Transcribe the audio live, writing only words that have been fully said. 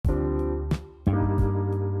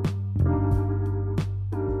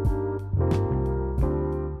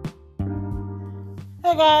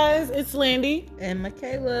Hey guys, it's Landy. And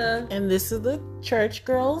Michaela. And this is the Church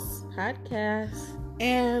Girls Podcast.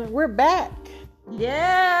 And we're back.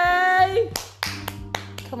 Yay!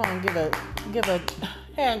 Come on, give a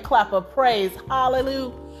hand clap of praise.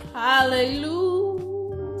 Hallelujah. Hallelujah.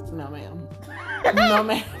 No, ma'am. No,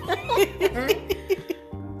 ma'am.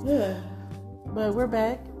 But we're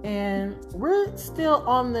back and we're still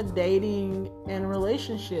on the dating and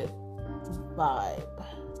relationship vibe.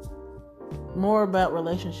 More about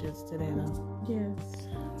relationships today, though. Yes.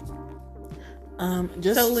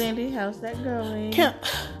 So, Landy, how's that going?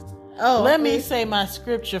 Let me say my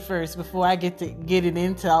scripture first before I get it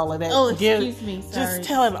into all of that. Oh, excuse me. Sorry. Just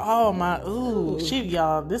telling all my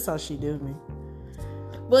y'all. This how she do me.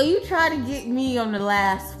 Well, you try to get me on the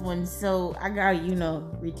last one, so I gotta,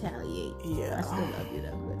 retaliate. Yeah. I still love you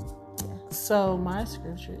though, but yeah. So my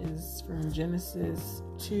scripture is from Genesis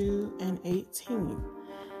 2:18.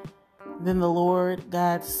 Then the Lord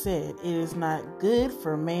God said, "It is not good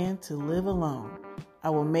for man to live alone.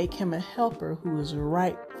 I will make him a helper who is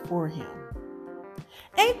right for him."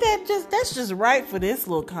 Ain't that's just right for this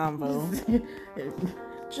little convo.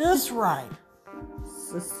 Just right.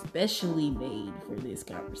 It's especially made for this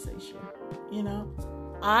conversation.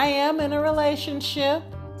 I am in a relationship.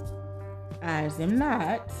 I am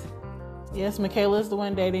not. Yes, Michaela is the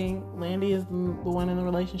one dating. Landy is the one in the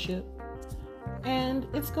relationship. And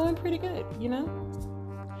it's going pretty good,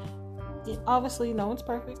 Obviously, no one's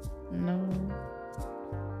perfect. No.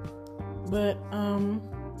 But,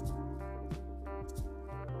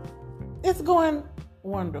 it's going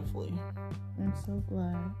wonderfully. I'm so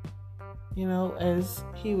glad. As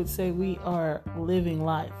he would say, we are living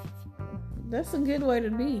life. That's a good way to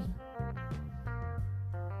be.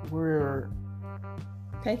 We're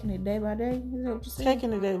taking it day by day. Is that what you're saying?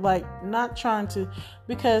 Taking it day, like not trying to,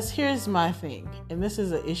 because here's my thing, and this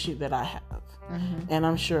is an issue that I have, and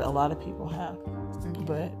I'm sure a lot of people have,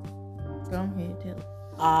 but go ahead, tell it.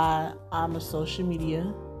 I'm a social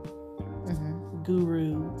media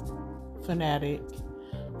guru, fanatic.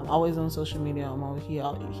 I'm always on social media.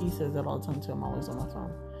 He says that all the time too. I'm always on my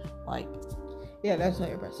phone. Yeah, that's what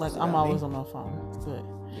everybody says. Like, I'm always on my phone. But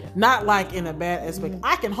not like in a bad aspect.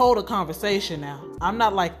 I can hold a conversation now. I'm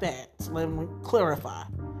not like that. So let me clarify.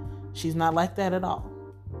 She's not like that at all.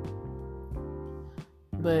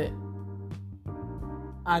 But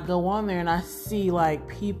I go on there and I see like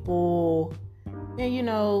people, and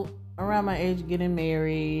around my age getting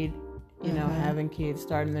married, having kids,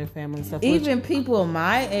 starting their family and stuff. Even people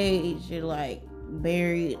my age are like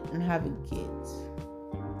married and having kids.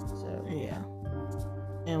 So yeah.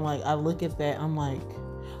 And like I look at that, I'm like,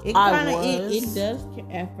 it does.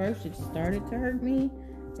 At first, it started to hurt me,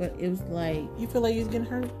 but it was like, you feel like you're getting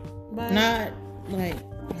hurt by it? Not like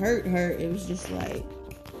hurt. It was just like,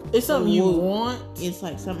 it's something you want. It's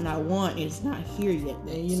like something I want. It's not here yet.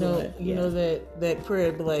 And you know that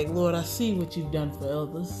prayer be like, Lord, I see what you've done for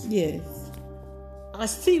others. Yes, I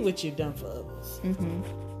see what you've done for others.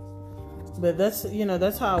 But that's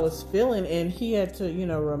how I was feeling, and he had to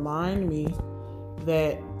remind me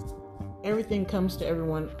that everything comes to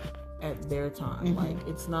everyone at their time. Like,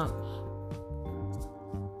 it's not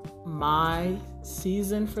my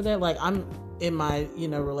season for that. Like, I'm in my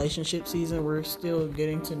relationship season. We're still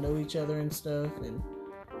getting to know each other and stuff, and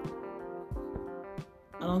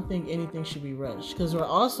I don't think anything should be rushed, because we're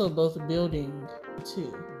also both building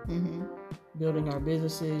too. Building our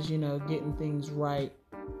businesses, getting things right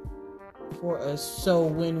for us, so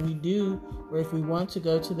when we do, or if we want to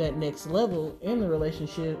go to that next level in the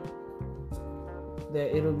relationship,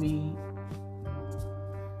 that it'll be,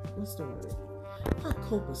 what's the word? Not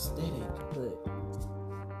copacetic, but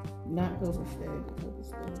not copacetic.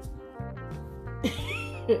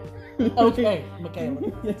 Okay, Michaela.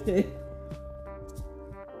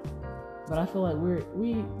 But I feel like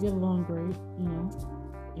we get along great,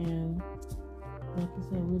 and like you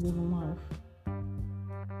said, we live in life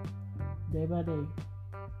day by day,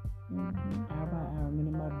 hour by hour,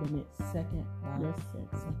 minute by minute, second by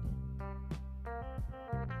second.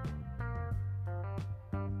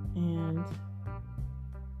 And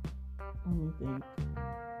let me think.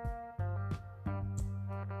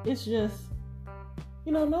 It's just,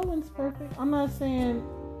 no one's perfect. I'm not saying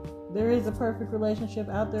there is a perfect relationship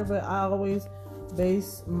out there, but I always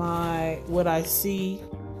base what I see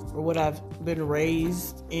or what I've been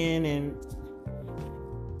raised in, and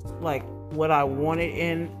like what I wanted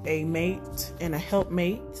in a mate and a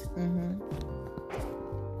helpmate.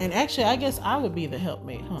 And actually, I guess I would be the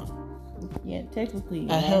helpmate, huh? Yeah, technically.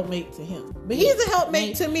 A helpmate to him. But he's a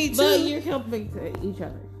helpmate to me, too. But you're helping to each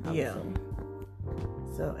other.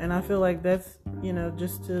 So, and I feel like that's,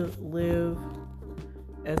 just to live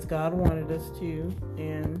as God wanted us to,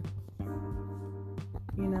 and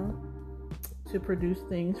to produce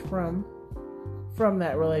things from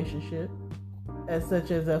that relationship, as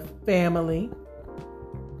such as a family.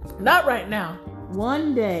 Not right now.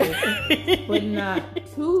 One day, but not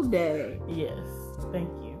today. Yes. Thank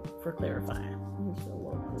you for clarifying. You're so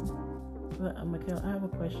welcome. Mikhail, I have a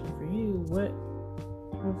question for you.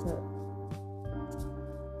 What's up?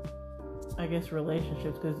 I guess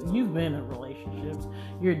relationships, because you've been in relationships.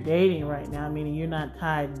 You're dating right now, meaning you're not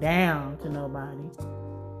tied down to nobody.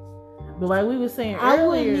 But like we were saying earlier, I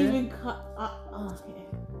wouldn't even okay.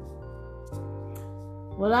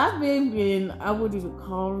 Well, I've been in, I wouldn't even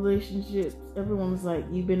call relationships. Everyone's like,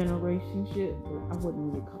 you've been in a relationship, but I wouldn't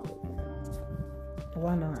even call it that.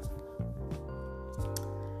 Why not?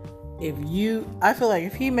 I feel like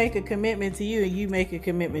if he make a commitment to you and you make a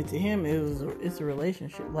commitment to him, it's a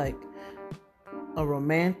relationship, like a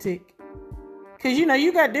romantic. Because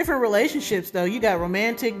you got different relationships though. You got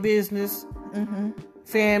romantic, business,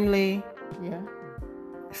 family,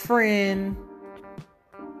 friend.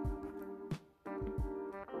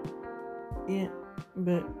 Yeah,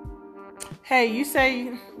 but hey, you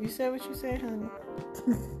said what you said, honey.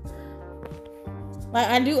 Like,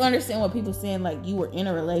 I do understand what people saying, like, you were in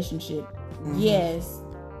a relationship. Yes,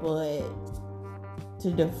 but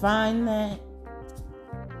to define that,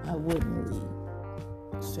 I wouldn't really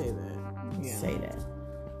say that. Yeah. Say that.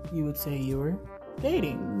 You would say you were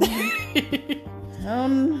dating.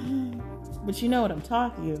 But you know what I'm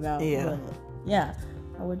talking about. Yeah. But yeah,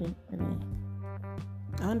 I wouldn't really.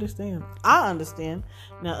 I understand.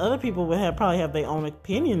 Now, other people would probably have their own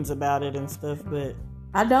opinions about it and stuff, but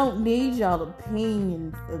I don't need y'all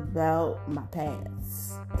opinions about my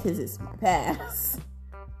past, because it's my past.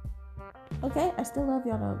 Okay, I still love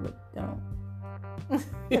y'all though,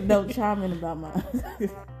 but don't chime in about my.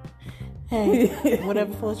 Hey,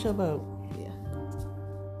 whatever floats your boat. Yeah.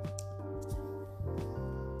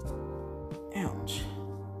 Ouch.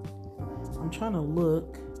 I'm trying to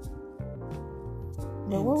look.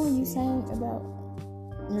 But what were you saying about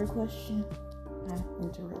your question? I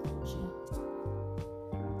interrupted you.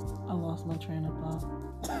 I lost my train of thought.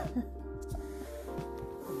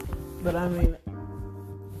 But I mean,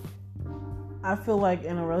 I feel like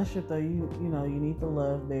in a relationship though, you need the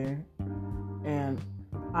love there, and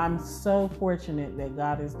I'm so fortunate that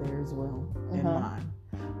God is there as well in mine,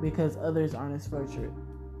 because others aren't as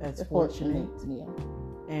fortunate. Yeah.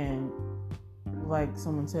 And like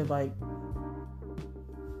someone said, like,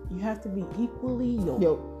 you have to be equally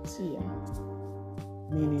yoked. Yeah.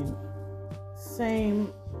 Meaning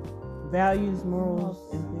same values, morals,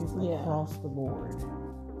 and things across the board.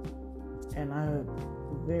 And I'm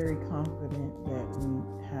very confident that we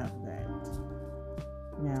have that.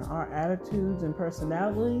 Now, our attitudes and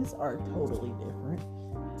personalities are totally different.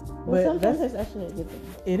 But sometimes that's actually a good thing.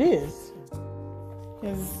 It is.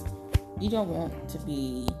 Because you don't want to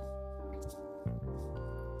be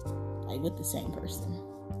like with the same person.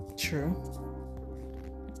 True.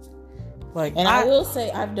 Like, and I will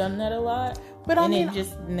say I've done that a lot, but it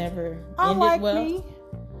just never ended well. Me.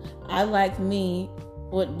 I like me.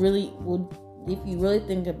 What really would, if you really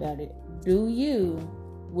think about it,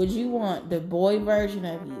 would you want the boy version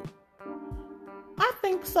of you? I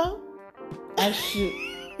think so. I should.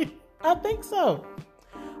 I think so.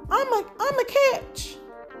 I'm a catch.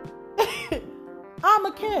 I'm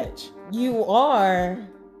a catch. You are,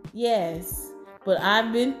 yes, but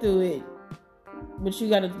I've been through it. But you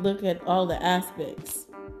got to look at all the aspects.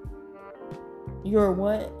 You're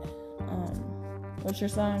what? What's your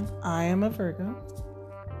sign? I am a Virgo.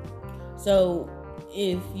 So,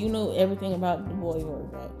 if you know everything about the boy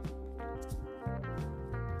Virgo,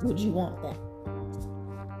 would you want that?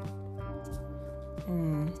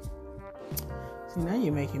 See, now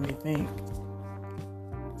you're making me think.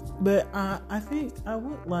 But I think I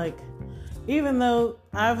would like, even though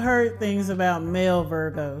I've heard things about male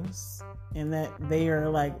Virgos, and that they are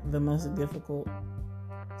like the most difficult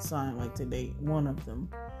sign like to date, one of them,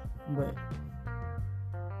 but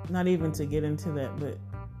not even to get into that, but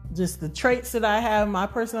just the traits that I have, my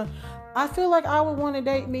personal, I feel like I would want to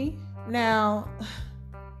date me. Now,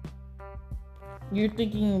 you're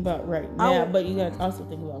thinking about right now, but you got to also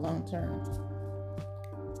think about long term.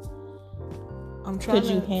 I'm trying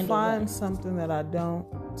to find something that I don't.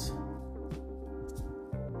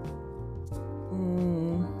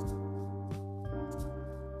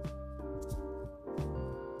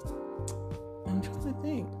 I'm trying to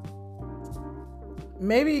think.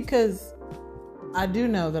 Maybe because I do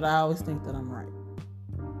know that I always think that I'm right.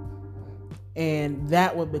 And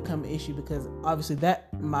that would become an issue because obviously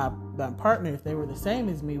that my partner, if they were the same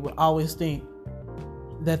as me, would always think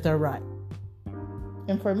that they're right.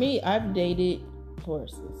 And for me, I've dated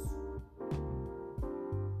Tauruses.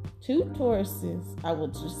 2 Tauruses, I will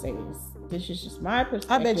just say this is just my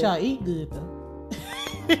perspective. I bet y'all eat good though.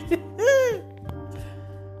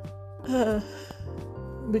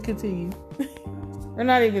 But continue. We're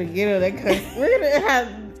not even gonna get on that because we're gonna have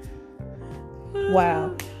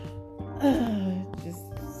wow. just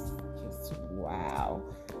wow.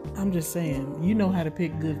 I'm just saying, you know how to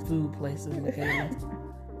pick good food places, Michaela.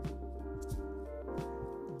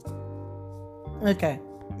 Okay.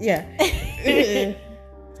 Yeah.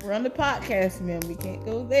 We're on the podcast, man. We can't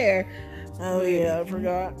go there. Oh yeah, I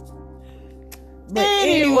forgot. But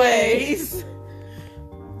anyways.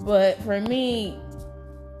 But for me,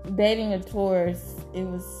 dating a Taurus, I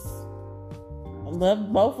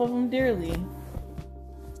love both of them dearly.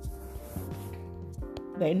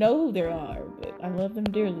 They know who they are, but I love them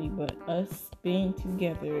dearly. But us being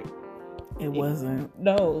together, it wasn't.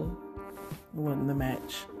 No, it wasn't the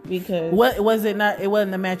match. Because what was it? Not. It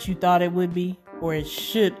wasn't the match you thought it would be, or it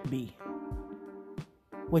should be.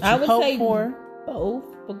 What you I would hope say for? Both,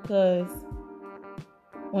 because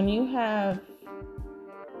when you have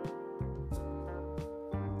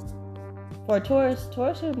for Taurus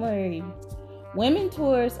are very women.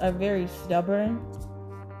 Taurus are very stubborn.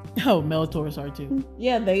 Oh, male Taurus are too.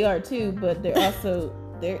 Yeah, they are too, but they're also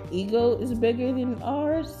their ego is bigger than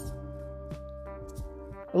ours.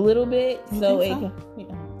 A little bit. So yeah,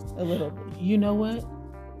 a little bit. You know what?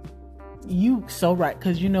 You so right,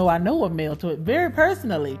 because I know a male Taurus very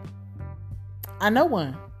personally. I know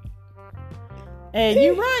one. And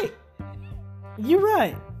you're right. You're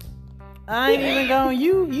right. I ain't even going.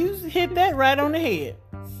 You hit that right on the head.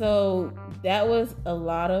 So that was a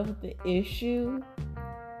lot of the issue.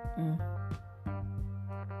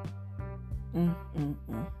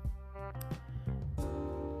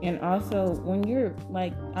 And also, when you're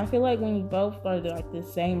like, I feel like when you both are like the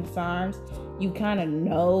same signs, you kind of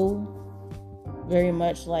know very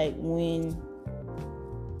much like when.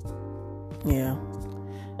 Yeah,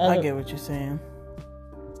 I get what you're saying.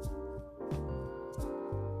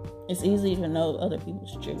 It's easy to know other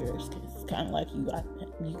people's triggers because it's kind of like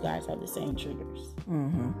you guys have the same triggers.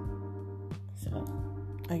 Mm-hmm. So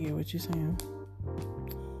I get what you're saying.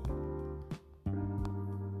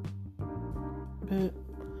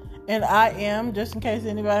 And I am, just in case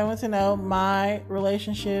anybody wants to know, my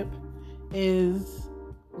relationship is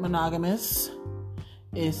monogamous.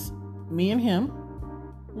 It's me and him.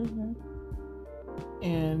 Mm-hmm.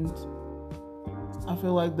 And I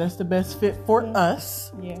feel like that's the best fit for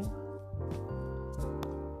us. Yeah.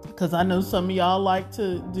 Because I know some of y'all like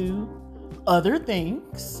to do other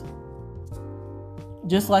things.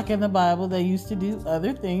 Just like in the Bible, they used to do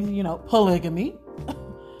other things, polygamy,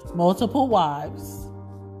 multiple wives.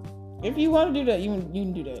 If you want to do that, you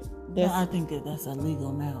can do that. I think that's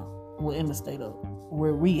illegal now. We're in the state of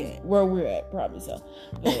where we at. Where we're at, probably so.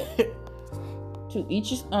 To each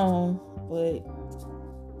his own, but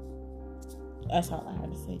that's all I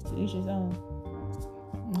have to say. To each his own.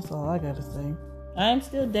 That's all I got to say. I'm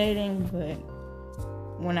still dating, but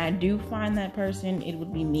when I do find that person, it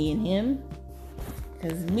would be me and him.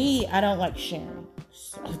 Because me, I don't like sharing.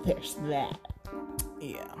 So there's that.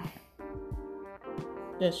 Yeah.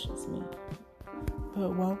 That's just me. But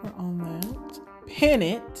while we're on that, pin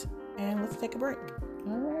it and let's take a break.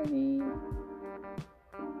 Alrighty.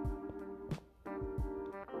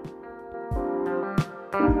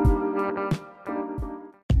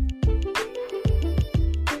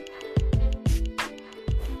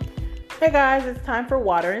 Hey guys, it's time for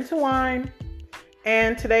Water into Wine.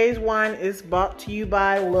 And today's wine is brought to you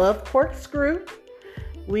by Love Corkscrew.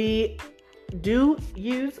 We do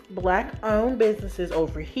use Black-owned businesses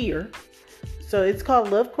over here. So it's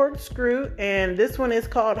called Love Corkscrew, and this one is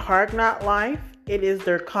called Hard Knot Life. It is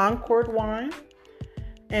their Concord wine,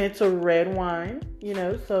 and it's a red wine,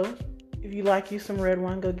 so if you like you some red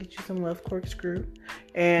wine, go get you some Love Corkscrew.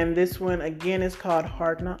 And this one, again, is called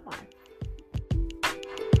Hard Knot Life.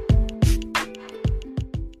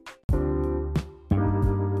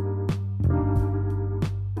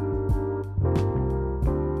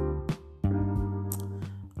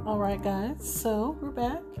 Alright guys, so we're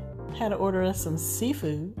back. Had to order us some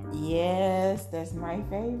seafood. Yes, that's my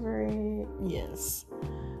favorite. Yes.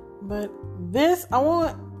 But I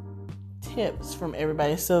want tips from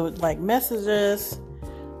everybody. So message us,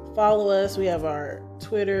 follow us. We have our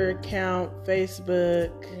Twitter account,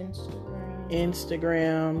 Facebook,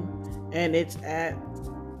 Instagram, and it's at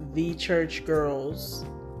The Church Girls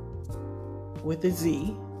with a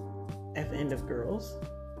Z at the end of girls.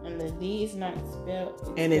 And the D is not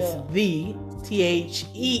spelled. It's the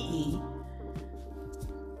THEE.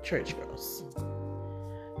 church girls.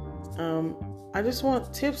 I just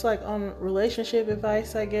want tips like on relationship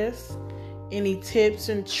advice, I guess. Any tips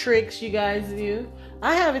and tricks you guys do?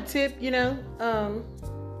 I have a tip,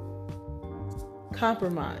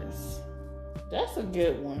 compromise. That's a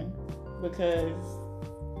good one because,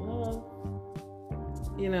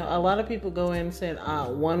 a lot of people go in saying,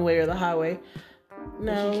 one way or the highway.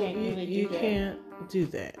 No, you can't do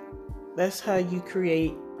that. That's how you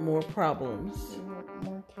create more problems.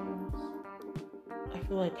 More chaos. I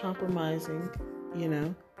feel like compromising,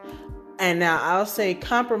 And now I'll say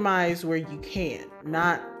compromise where you can,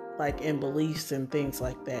 not like in beliefs and things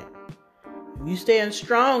like that. If you stand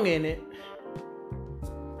strong in it,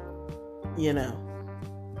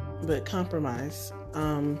 but compromise.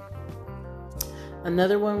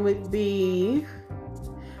 Another one would be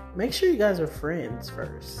make sure you guys are friends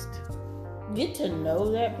first. Get to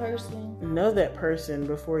know that person. Know that person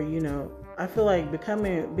before I feel like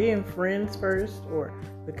being friends first or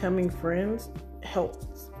becoming friends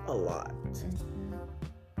helps a lot.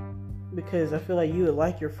 Because I feel like you would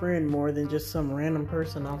like your friend more than just some random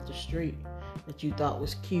person off the street that you thought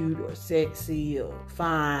was cute or sexy or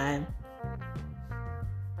fine.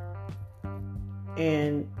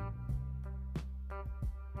 And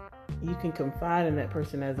you can confide in that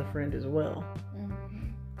person as a friend as well.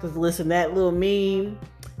 Because listen, that little meme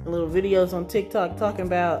and little videos on TikTok talking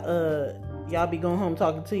about y'all be going home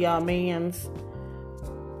talking to y'all mans,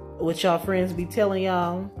 what y'all friends be telling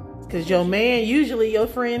y'all. Because your man usually your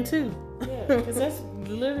friend too. Yeah, because that's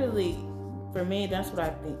literally, for me, that's what I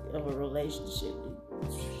think of a relationship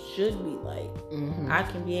should be like. I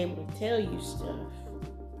can be able to tell you stuff.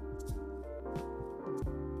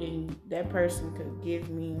 And that person could give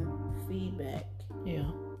me feedback. Yeah.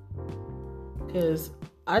 Because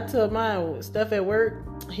I tell mine stuff at work,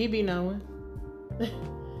 he be knowing.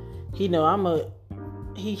 He know I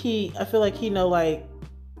feel like he know like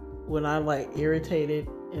when I'm like irritated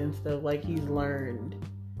and stuff, like he's learned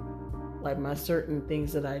like my certain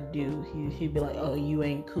things that I do. He'd be like, oh, you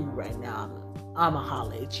ain't cool right now. I'ma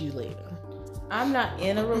holler at you later. I'm not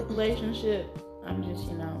in a relationship. I'm just,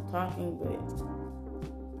 talking, but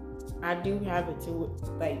I do have it to,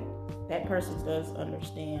 like, that person does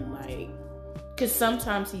understand, like, because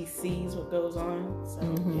sometimes he sees what goes on. So,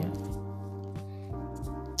 yeah.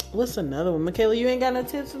 What's another one? Michaela, you ain't got no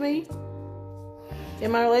tips for me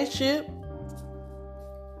in my relationship?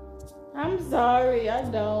 I'm sorry, I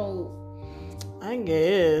don't. I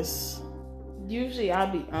guess. Usually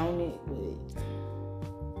I'll be on it, but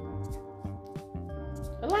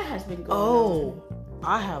a lot has been going on.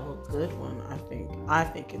 I have a good one, I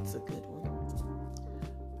think it's a good one.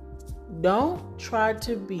 Don't try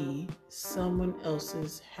to be someone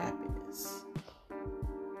else's happiness.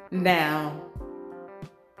 Now,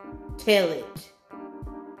 tell it.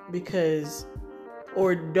 Because,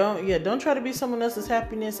 or don't try to be someone else's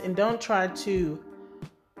happiness, and don't try to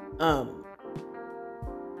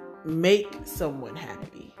make someone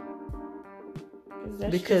happy.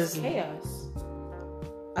 Because just chaos.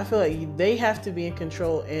 I feel like they have to be in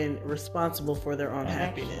control and responsible for their own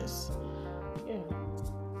happiness. Yeah.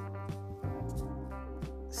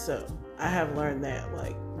 So I have learned that,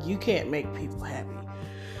 like, you can't make people happy.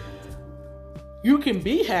 You can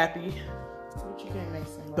be happy, but you can't make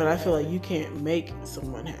someone. But I feel like you can't make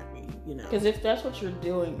someone happy. Because if that's what you're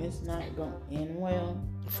doing, it's not going to end well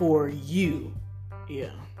for you.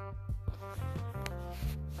 Yeah.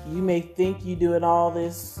 You may think you doing all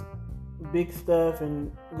this big stuff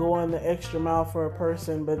and going the extra mile for a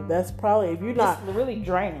person, but that's probably, if you're not, it's really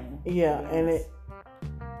draining. Yeah, and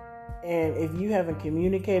if you haven't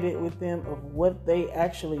communicated with them of what they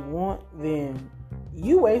actually want, then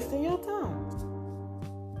you wasting your time.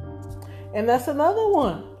 And that's another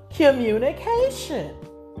one. Communication.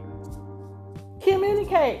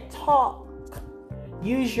 Communicate. Talk.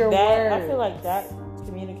 Use your words. I feel like that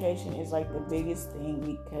communication is like the biggest thing,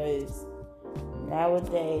 because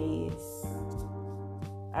nowadays,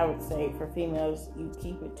 I would say for females, you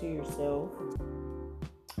keep it to yourself.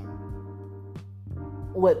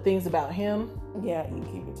 What things about him? Yeah, you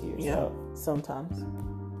keep it to yourself. Yeah, sometimes.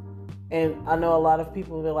 And I know a lot of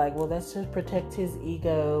people are like, well, that's just protect his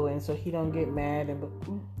ego, and so he don't get mad. And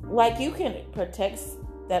like, you can protect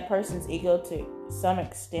that person's ego to some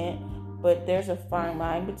extent, but there's a fine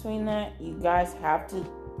line between that. You guys have to,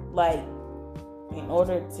 like, in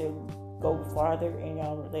order to go farther in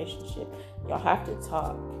your relationship, y'all have to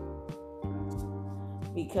talk,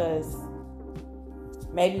 because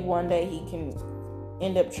maybe one day he can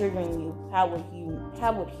end up triggering you. How would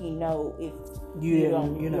he know if you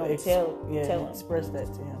don't tell him? Express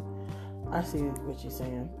that to him. I see what you're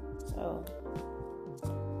saying. So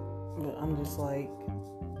But I'm just like,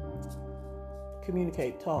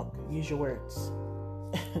 communicate, talk, use your words.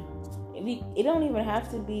 It don't even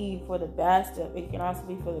have to be for the bad stuff. It can also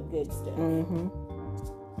be for the good stuff. Mm-hmm.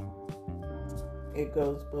 It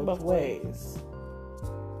goes both ways.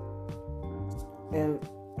 And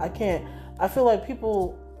I feel like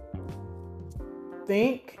people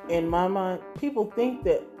think, in my mind, people think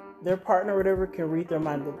that their partner or whatever can read their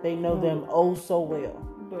mind, that they know them oh so well.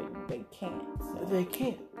 But they can't. So. They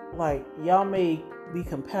can't. Like, y'all may be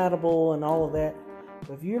compatible and all of that,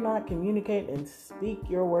 but if you're not communicating and speak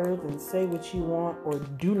your words and say what you want or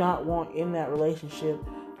do not want in that relationship,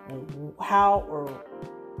 how or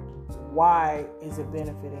why is it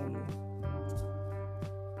benefiting you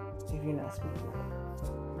if you're not speaking?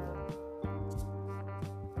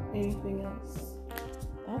 Anything else?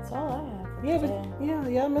 That's all I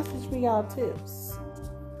have. Y'all message me y'all tips.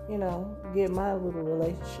 Get my little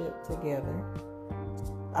relationship together.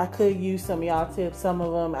 I could use some of y'all tips. Some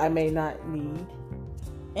of them I may not need.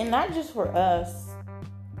 And not just for us.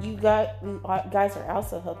 You guys are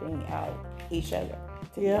also helping out each other,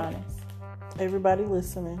 to be honest. Everybody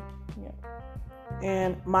listening. Yeah.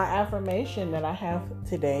 And my affirmation that I have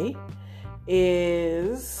today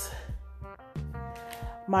is,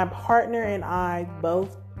 my partner and I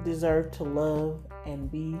both deserve to love and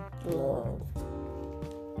be loved.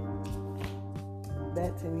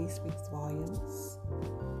 That to me speaks volumes.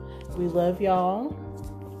 We love y'all.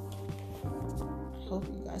 I hope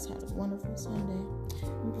you guys had a wonderful Sunday.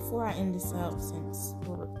 And before I end this out, since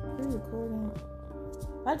we're pre-recording,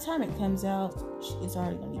 by the time it comes out, it's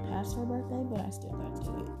already going to be past her birthday, but I still got to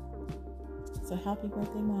do it. So happy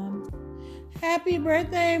birthday, Mom. Happy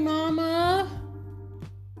birthday, Mama.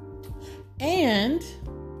 And,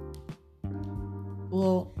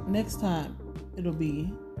 well, next time it'll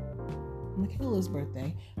be Michaela's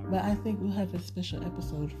birthday, but I think we'll have a special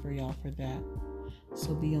episode for y'all for that.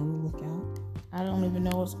 So be on the lookout. I don't even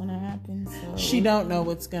know what's going to happen. So. She don't know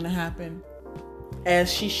what's going to happen,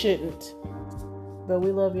 as she shouldn't. But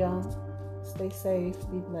we love y'all. Stay safe.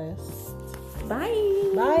 Be blessed.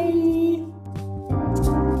 Bye. Bye.